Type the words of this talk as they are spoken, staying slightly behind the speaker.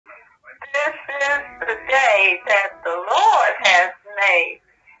day that the Lord has made.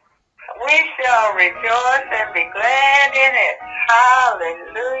 We shall rejoice and be glad in it.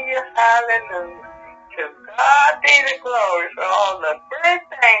 Hallelujah, hallelujah. To God be the glory for all the good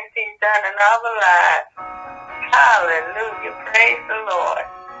things he's done in our lives. Hallelujah, praise the Lord.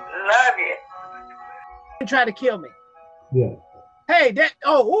 Love you. Try to kill me. Yeah. Hey, that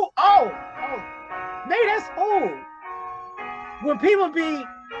maybe that's old. When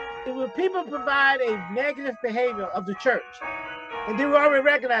people provide a negative behavior of the church, and then we already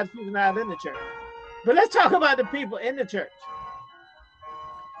recognize people not in the church. But let's talk about the people in the church.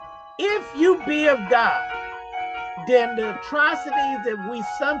 If you be of God, then the atrocities that we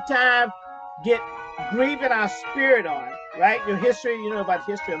sometimes get grieving our spirit on, right? Your history, you know about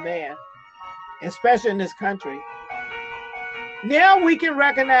the history of man, especially in this country. Now we can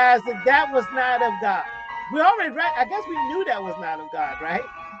recognize that that was not of God. We already, I guess we knew that was not of God, right?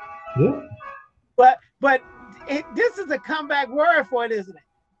 Yeah. But this is a comeback word for it, isn't it?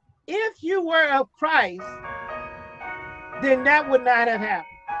 If you were of Christ, then that would not have happened.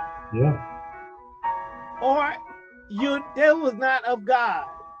 Yeah. Or that was not of God.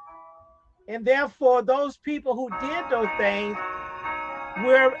 And therefore, those people who did those things,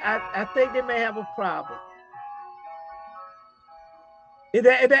 I think they may have a problem. Is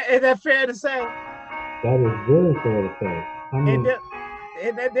that fair to say? That is very fair to say. I mean,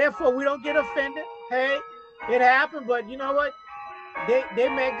 and therefore, we don't get offended. Hey, it happened, but you know what? They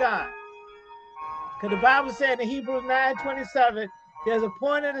met God. Because the Bible said in Hebrews 9:27, there's a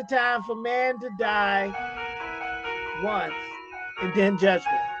point in the time for man to die once and then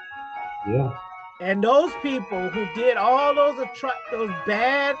judgment. Yeah. And those people who did all those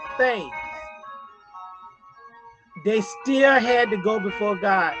bad things, they still had to go before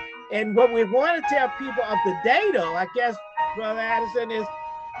God. And what we want to tell people of the day, though, I guess, Brother Addison, is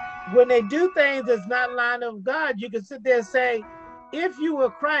when they do things that's not lined up with God, you can sit there and say, if you were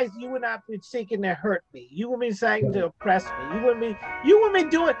Christ, you would not be seeking to hurt me. You wouldn't be seeking to oppress me. You wouldn't be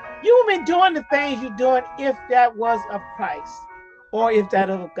doing the things you're doing if that was of Christ or if that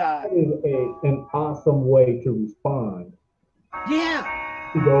of God. That is an awesome way to respond. Yeah.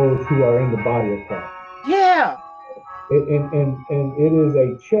 To those who are in the body of Christ. Yeah. And it is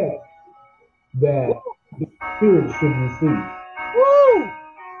a check that the Spirit should receive. Woo!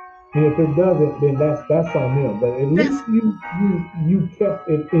 And if it doesn't, then that's on them. But at least you kept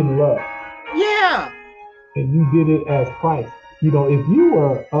it in love. Yeah. And you did it as Christ. You know, if you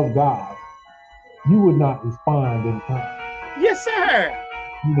were of God, you would not respond in time. Yes, sir.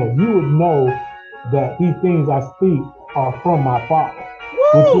 You know, you would know that these things I speak are from my Father.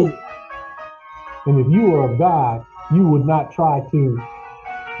 Woo! And if you were of God, you would not try to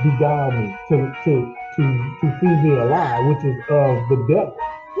beguile me, to feed me a lie, which is of the devil.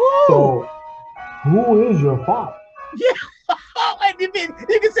 Woo! So, who is your Father? Yeah, and you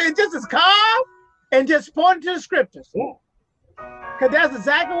can say just as calm and just point to the scriptures. Yeah. Because that's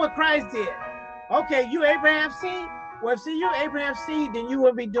exactly what Christ did. Okay, you Abraham's seed? Well, if you're Abraham's seed, then you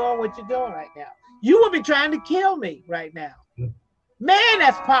wouldn't be doing what you're doing right now. You would be trying to kill me right now. Yeah. Man,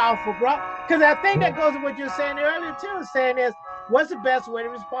 that's powerful, bro. Because I think that goes to what you're saying earlier, too. Saying is, what's the best way to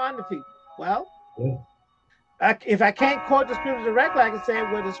respond to people? Well, if I can't quote the scripture directly, I can say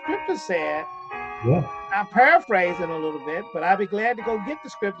what the scripture said. Yeah. I'm paraphrasing a little bit, but I'll be glad to go get the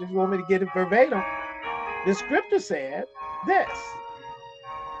scripture if you want me to get it verbatim. The scripture said this.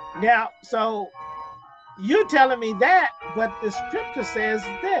 Now, so you're telling me that, but the scripture says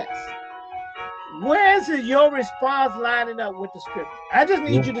this. Where is your response lining up with the scripture? I just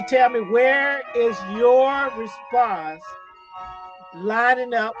need you to tell me, where is your response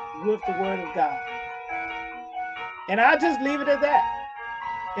lining up with the word of God? And I'll just leave it at that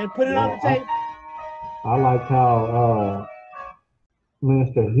and put it on the table. I like how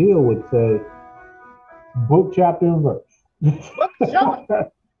Minister Hill would say, book, chapter, and verse. Book, show it.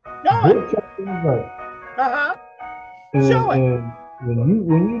 Book, chapter, and verse. Show it. And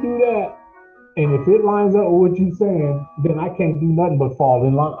when you do that, and if it lines up with what you're saying, then I can't do nothing but fall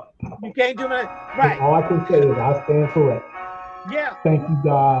in line. You can't do nothing. Right. And all I can say is I stand correct. Yeah. Thank you,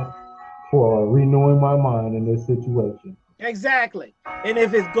 God, for renewing my mind in this situation. Exactly. And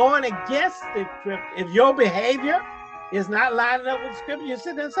if it's going against the scripture, if your behavior is not lining up with the scripture, you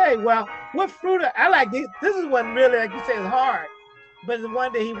sit there and say, well, what fruit? I like this. This is one really, like you say, is hard, but it's the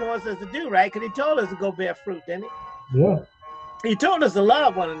one that he wants us to do, right? Because he told us to go bear fruit, didn't he? Yeah. He told us to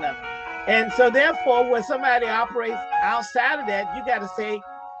love one another. And so therefore, when somebody operates outside of that, you got to say,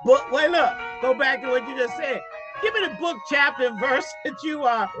 but wait, look, go back to what you just said. Give me the book, chapter, and verse that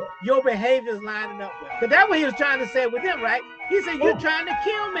your behavior is lining up with. But that's what he was trying to say with him, right? He said, you're trying to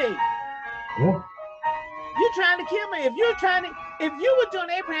kill me. Yeah. you're trying to kill me, if you were doing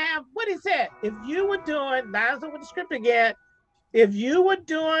Abraham, what he said, if you were doing, lines up with the script again, if you were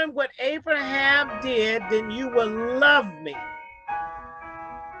doing what Abraham did, then you will love me.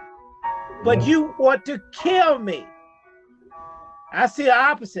 But you want to kill me. I see the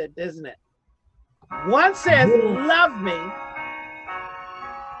opposite, isn't it? One says, love me.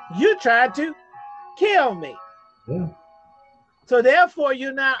 You tried to kill me. Yeah. So therefore,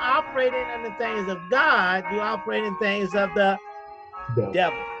 you're not operating in the things of God. You operate in things of the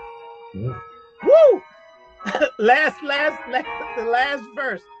devil. Yeah. Woo! the last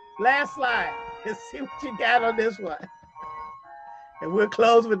verse, last slide. Let's see what you got on this one. And we'll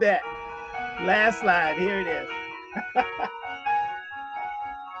close with that. Last slide. Here it is.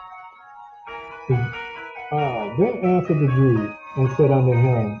 Then answered the Jews and said unto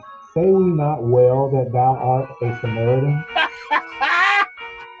him, say we not well that thou art a Samaritan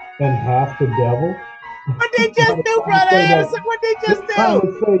and hast the devil? What they just do, Brother Anderson? What they just do? I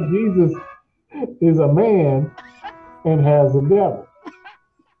would say Jesus is a man and has a devil.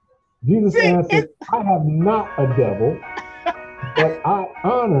 Jesus answered, I have not a devil, but I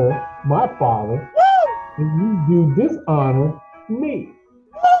honor my Father, and you do dishonor me.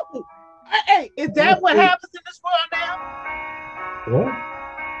 Woo! Hey, is that what happens in this world now? Yeah.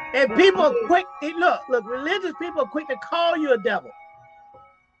 And people are quick, look, religious people are quick to call you a devil.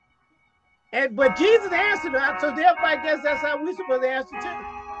 But Jesus answered that, so therefore I guess that's how we're supposed to answer too.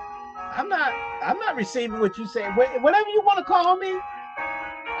 I'm not receiving what you say. Whatever you want to call me,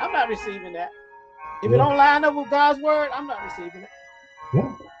 I'm not receiving that. If it don't line up with God's word, I'm not receiving it.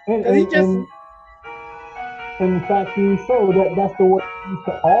 Yeah. And in fact, you show that that's the way it used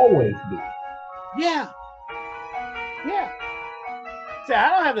to always be. Yeah. Yeah. See, I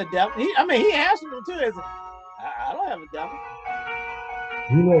don't have the devil. He answered me too, isn't he? I don't have a devil.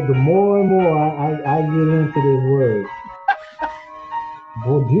 You know, the more and more I get into this word,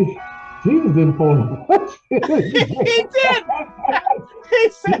 boy, Jesus didn't pull no punches. He did.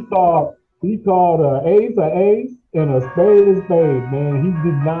 He called an ace and a spade a spade, man. He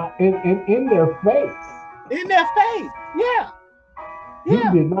did not, in their face. In their face, yeah. He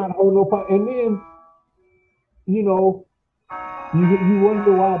did not hold no punch. And then, you know, you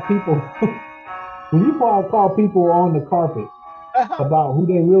wonder why people, when you call people on the carpet about who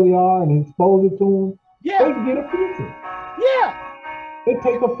they really are and expose it to them, they get offensive. Yeah. They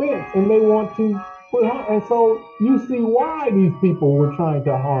take offense and they want to put harm. And so you see why these people were trying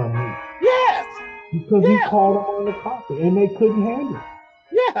to harm me. Yes. Because he called them on the carpet and they couldn't handle it.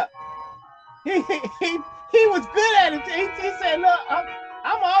 Yeah. He was good at it. He said, look,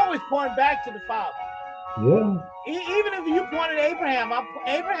 I'm always pointing back to the Father. Yeah. Even if you pointed at Abraham,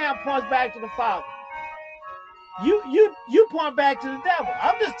 Abraham points back to the Father. You point back to the devil.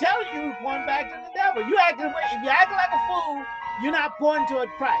 I'm just telling you, point back to the devil. If you're acting like a fool, you're not pointing toward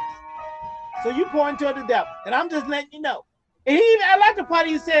Christ. So you point toward the devil. And I'm just letting you know. And I like the part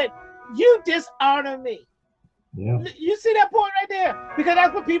he said, you dishonor me. Yeah. You see that point right there? Because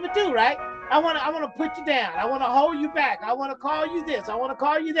that's what people do, right? I want to put you down. I want to hold you back. I want to call you this. I want to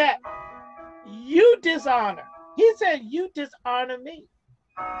call you that. You dishonor. He said, you dishonor me.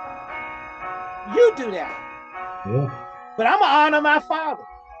 You do that. Yeah. But I'm going to honor my Father.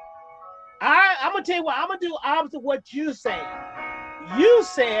 I'm going to tell you what, I'm going to do opposite of what you saying. You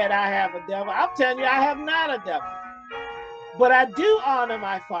said I have a devil. I'm telling you, I have not a devil. But I do honor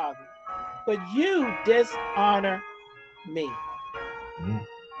my Father. But you dishonor me. Yeah.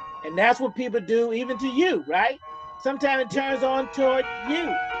 And that's what people do even to you, right? Sometimes it turns on toward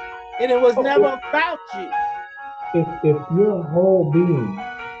you. And it was never about you. If your whole being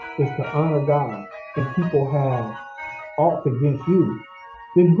is to honor God and people have aught against you,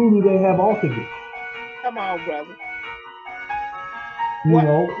 then who do they have aught against? Come on, brother.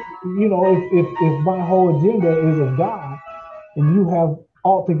 You know, if my whole agenda is of God and you have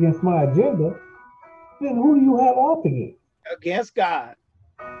aught against my agenda, then who do you have aught against? Against God.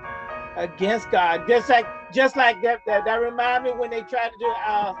 Against God. Just like that remind me when they tried to do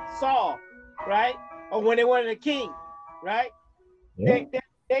Saul, right? Or when they wanted a king, right? Yeah.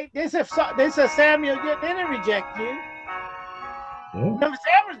 They said Samuel, they didn't reject you. Yeah. Remember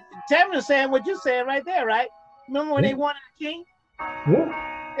Samuel saying what you're saying right there, right? Remember when they wanted a king? Yeah.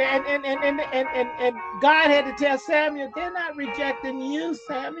 And God had to tell Samuel, they're not rejecting you,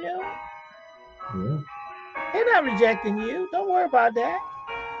 Samuel. Yeah. They're not rejecting you. Don't worry about that.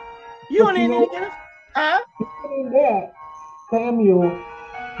 You don't need to get it. Huh? In that, Samuel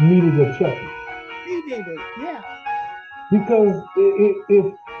needed a check. He needed, yeah. Because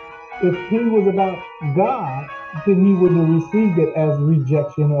if he was about God, then he wouldn't have received it as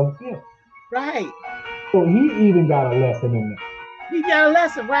rejection of him. Right. So he even got a lesson in that. He got a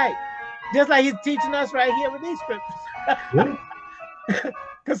lesson, right? Just like he's teaching us right here with these scriptures.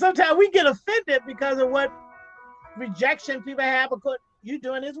 Because sometimes we get offended because of what rejection people have because you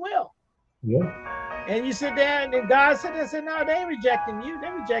doing his will. Yeah. And you sit there and then God sit there and said, no, they ain't rejecting you, they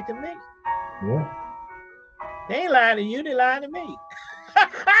rejecting me. Yeah. They ain't lying to you, they lying to me.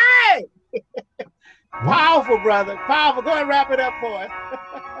 Hey! Powerful, brother. Powerful. Go and wrap it up for us.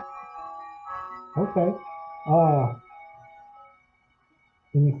 Okay.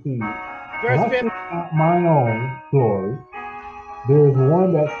 Let me see. Verse 15. Not mine own glory. There is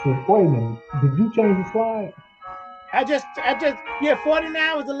one that seek. Wait a minute. Did you change the slide? Yeah,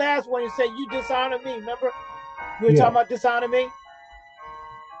 49 was the last one. You said you dishonor me. Remember? We were talking about dishonor me.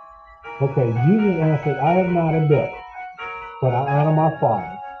 Okay. Jesus answered, I have not a devil, but I honor my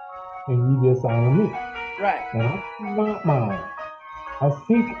Father, and you dishonor me. Right. And I seek not my own. I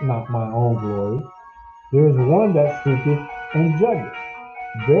seek not my own glory. There is one that seeketh and judgeth.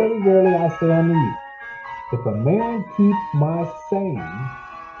 Verily, verily, I say unto you, if a man keep my saying,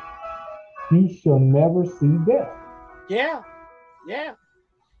 he shall never see death. Yeah, yeah.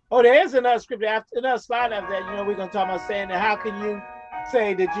 Oh, there is another scripture, after, another slide after that. You know, we're going to talk about saying that how can you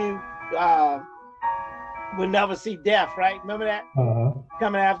say that you will never see death, right? Remember that?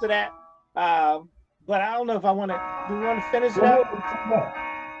 Coming after that. But I don't know if I want to, do we want to finish it up?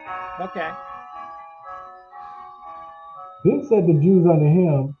 Okay. Then said the Jews unto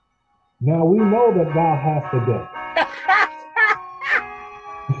him, now we know that thou hast a devil.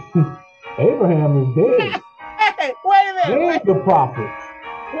 Abraham is dead. Hey, wait a minute. And the prophets.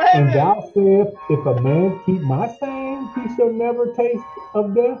 And thou sayest, if a man keep my saying, he shall never taste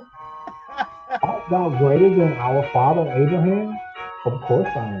of death. Art thou greater than our father Abraham? Of course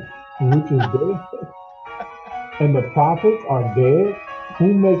I am, which is dead. And the prophets are dead.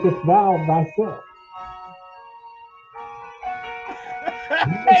 Who makest thou thyself?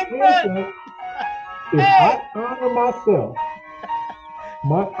 If I honor myself,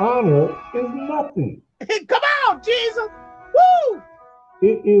 my honor is nothing. Come on, Jesus. Woo!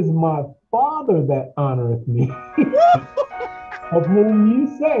 It is my Father that honoreth me, of whom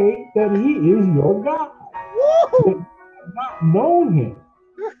ye say that he is your God. Woo! That I have not known him,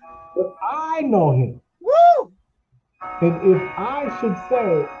 but I know him. Woo! And if I should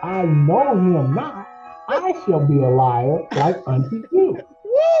say I know him not, I shall be a liar like unto you.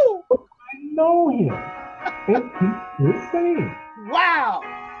 Woo! But I know him and keep his saying. Wow.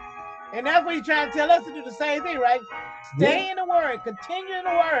 And that's what he's trying to tell us to do, the same thing, right? Stay in the word, continue in the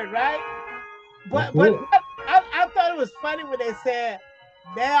word, right? But I thought it was funny when they said,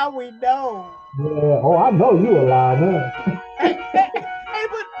 now we know. Yeah, oh, I know you a liar now. Hey,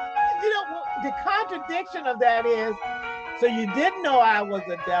 but you know, the contradiction of that is, so you didn't know I was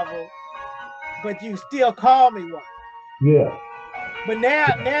a devil, but you still call me one. Yeah. But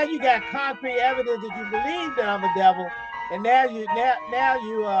now you got concrete evidence that you believe that I'm a devil, and now you're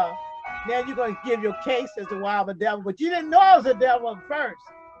going to give your case as to why I'm a devil, but you didn't know I was a devil at first,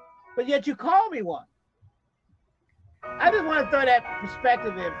 but yet you call me one. I just want to throw that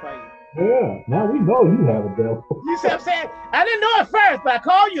perspective in for you. Yeah, now we know you have a devil. You see what I'm saying? I didn't know it first, but I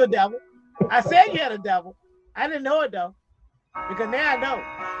called you a devil. I said you had a devil. I didn't know it though, because now I know.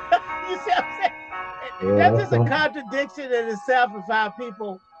 You see what I'm saying? Yeah, that's just a contradiction in itself of how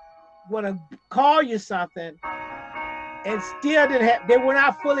people want to call you something and still didn't have, they were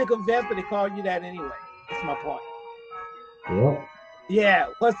not fully convinced, but they called you that anyway. That's my point. Yeah. Yeah.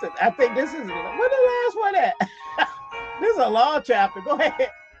 I think this is, what the last one at? This is a long chapter. Go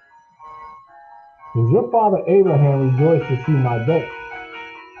ahead. Does your father Abraham rejoiced to see my day?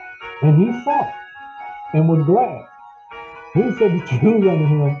 And he saw it and was glad. Then said the Jews unto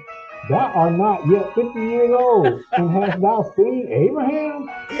him, thou art not yet 50 years old, and hast thou seen Abraham?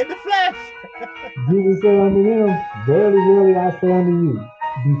 In the flesh. Jesus said unto them, verily, verily, I say unto you,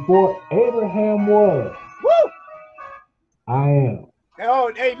 before Abraham was, woo, I am.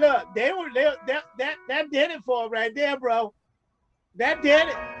 Oh, hey, look, that did it for him right there, bro. That did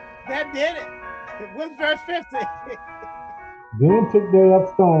it. That did it. What's verse 50? Then took they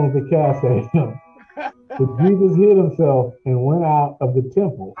up stones to cast at him. But Jesus hid himself and went out of the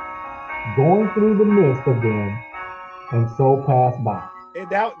temple, going through the midst of them, and so passed by. And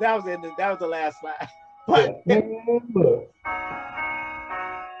that was the last slide. But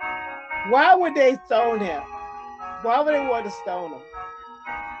why would they stone him? Why would they want to stone him?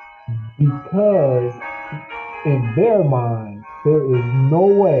 Because in their mind, there is no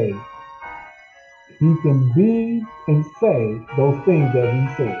way he can be and say those things that he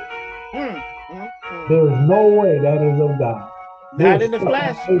said. There is no way that is of God. Not in the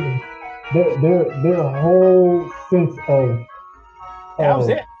flesh. their whole sense of That was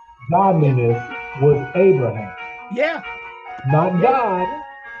it. godliness was Abraham. Yeah. Not God,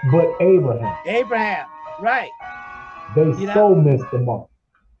 but Abraham. Abraham, right. They so missed the mark.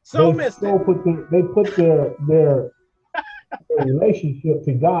 So missed it. They put their relationship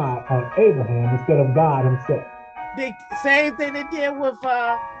to God on Abraham instead of God himself. The same thing they did with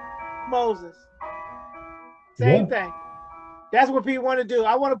Moses. Same thing. That's what people want to do.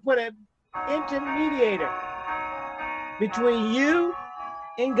 I want to put an intermediator between you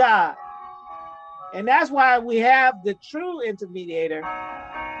and God. And that's why we have the true intermediator,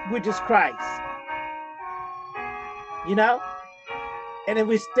 which is Christ. You know? And if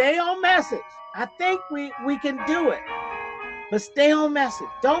we stay on message, I think we can do it. But stay on message.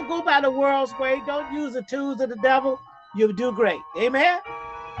 Don't go by the world's way. Don't use the tools of the devil. You'll do great. Amen?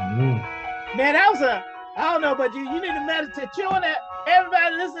 Man, that was I don't know about you. You need to meditate. Chew on that.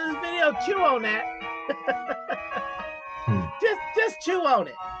 Everybody listen to this video, chew on that. just chew on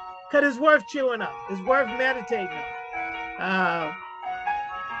it. Because it's worth chewing up. It's worth meditating on.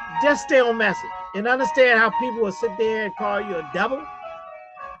 Just stay on message. And understand how people will sit there and call you a devil.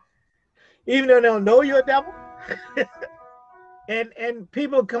 Even though they don't know you're a devil. and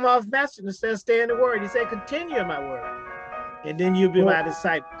people come off message instead of stay in the word. He said, continue in my word. And then you'll be my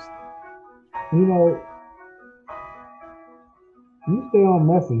disciples. You know, you stay on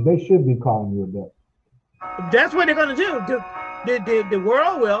message, they should be calling you a devil. That's what they're going to do. The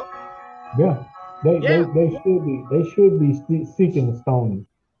world will. Yeah. They should be seeking to stone you.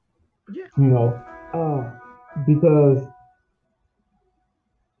 Yeah. You know, because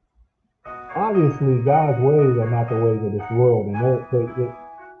obviously God's ways are not the ways of this world, and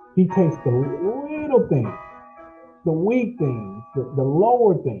he takes the little things, the weak things, the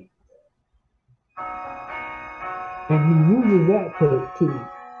lower things, and he uses that to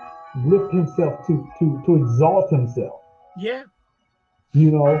lift himself, to exalt himself. Yeah.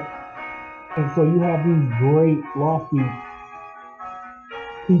 You know, and so you have these great, lofty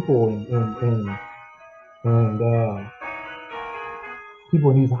people and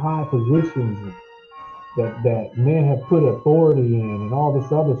people in these high positions that men have put authority in and all this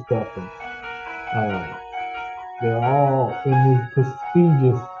other stuff. And they're all in these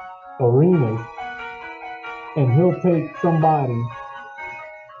prestigious arenas. And he'll take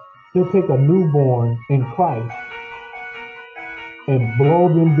a newborn in Christ and blow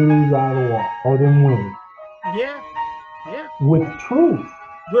them dudes out of the water, or them women. Yeah. Yeah. With truth.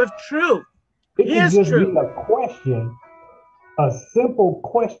 With truth. It can just be a question, a simple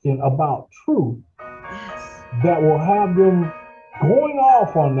question about truth. Yes. That will have them going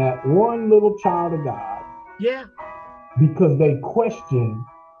off on that one little child of God. Yeah. Because they question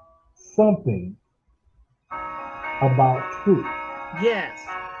something about truth. Yes.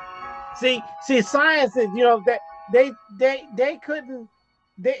 See, science is, you know, that they couldn't,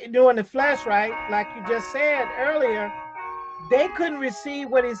 doing the flesh, right? Like you just said earlier, they couldn't receive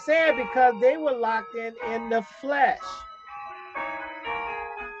what he said because they were locked in the flesh.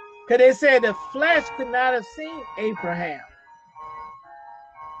 Because they said the flesh could not have seen Abraham.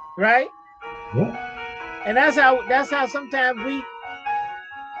 Right? Yeah. And that's how sometimes we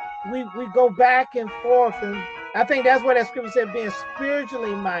go back and forth, and I think that's what that scripture said, being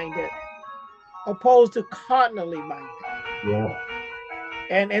spiritually minded opposed to carnally minded. Yeah.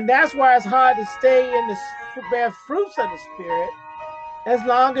 And that's why it's hard to stay in the bear fruits of the Spirit as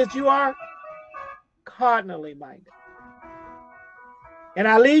long as you are carnally minded. And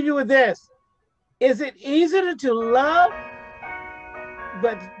I'll leave you with this. Is it easier to love,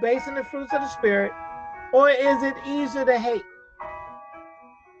 but based on the fruits of the Spirit, or is it easier to hate?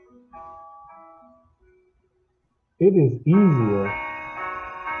 It is easier.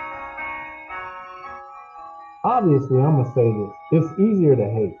 Obviously, I'm going to say this. It's easier to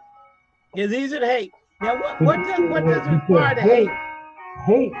hate. It's easier to hate. Now, what does it require to hate?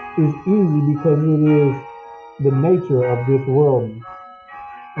 Hate is easy because it is the nature of this world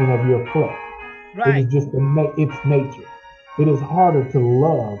and of your flesh. Right. It is just its nature. It is harder to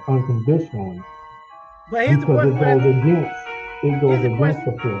love unconditionally but here's because the it goes against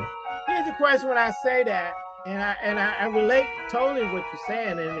the flesh. Here's the question when I say that, and I relate totally what you're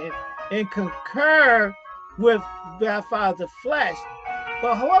saying and concur with by far the flesh.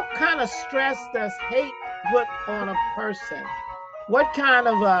 But what kind of stress does hate put on a person? What kind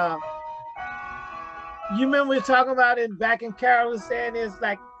of you remember we were talking about it back in Carol was saying it's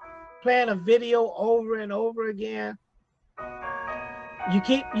like playing a video over and over again.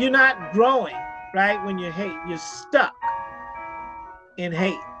 You're not growing, right? When you hate, you're stuck in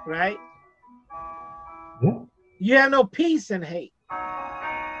hate, right? Yeah. You have no peace in hate.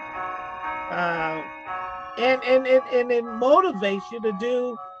 And it motivates you to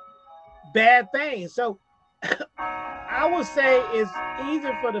do bad things. So I would say it's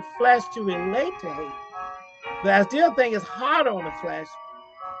easier for the flesh to relate to hate, but I still think it's harder on the flesh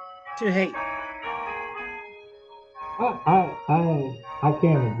to hate. I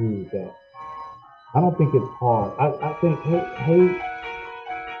can't agree with that. I don't think it's hard. I think hate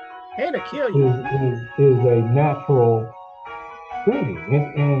will kill you. Is a natural thing,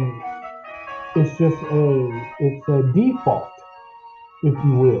 and it's just a default, if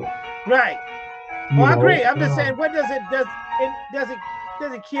you will. Right. Oh, I agree. I'm just saying, what does it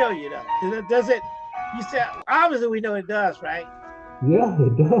kill you though? Does it? You said obviously we know it does, right? Yeah,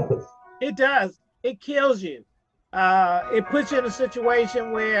 it does. It does. It kills you. It puts you in a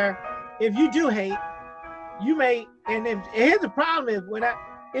situation where if you do hate, you may. And here's the problem: is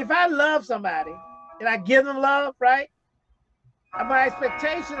if I love somebody and I give them love, right? My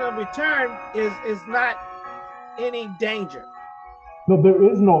expectation of return is not any danger. No, there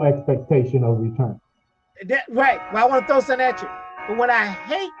is no expectation of return. Right. Well, I want to throw something at you. But when I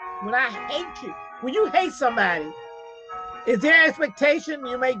hate you, when you hate somebody, is there expectation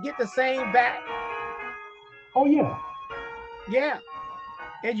you may get the same back? Oh yeah. Yeah.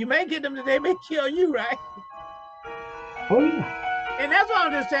 And you may get them that they may kill you, right? Oh yeah. And that's what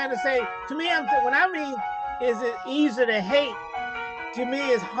I'm just trying to say. To me, when I mean is it easier to hate, to me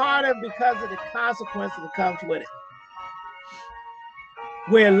it's harder because of the consequences that comes with it.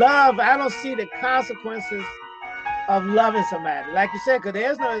 Where love, I don't see the consequences of loving somebody. Like you said, because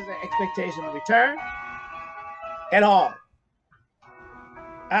there's no expectation of return at all.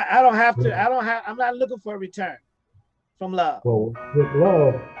 I don't have to, I'm not looking for a return from love. Well, with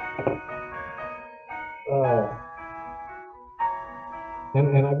love,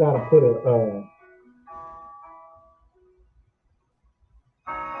 and I gotta put a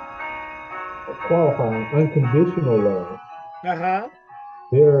qualifying, unconditional love. Uh-huh.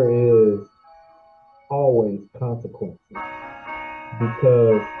 There is always consequences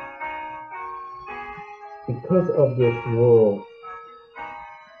because of this world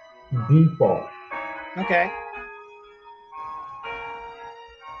default. Okay.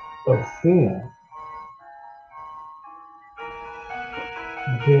 Of sin,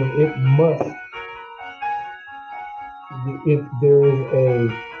 then it must. If there is a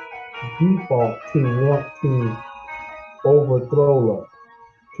default to want to overthrow love,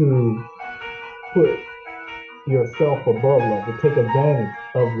 to put yourself above love, to take advantage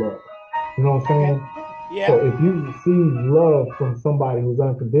of love. You know what I'm saying? Yeah. So if you receive love from somebody who's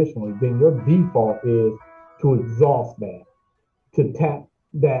unconditionally, then your default is to exhaust that, to tap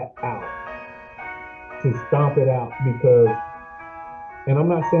that out, to stomp it out, because, and I'm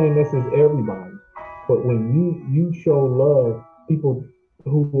not saying this is everybody, but when you show love, people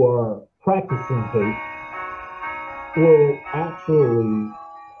who are practicing hate will actually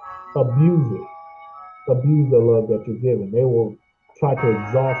abuse the love that you're giving. They will try to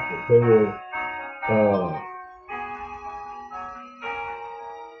exhaust it. They will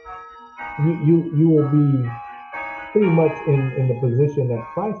you will be pretty much in the position that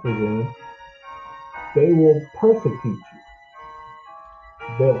Christ was in. They will persecute you.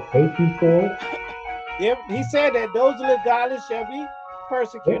 They'll hate you for it. Yeah, he said that those who live godly shall be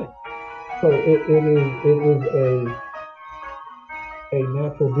persecuted. Yeah. So it is a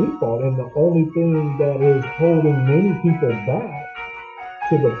natural default, and the only thing that is holding many people back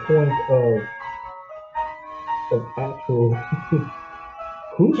to the point of actual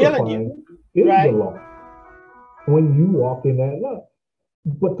crucifying is the law. When you walk in that love,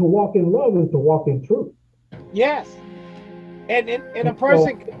 but to walk in love is to walk in truth. Yes, and a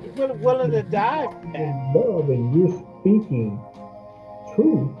person willing to die for that. In love, and you're speaking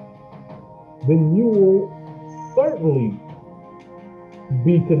truth, then you will certainly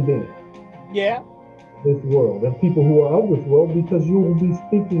be condemned. Yeah. This world and people who are of this world, because you will be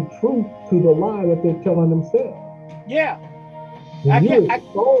speaking truth to the lie that they're telling themselves. Yeah. When you're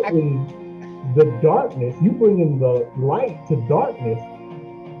exposing the darkness, you bringing the light to darkness,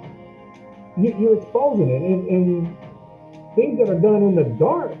 you're exposing it. And things that are done in the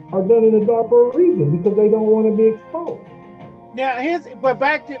dark are done in the dark for a reason, because they don't want to be exposed. Now but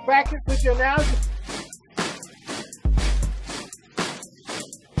back to your analogy.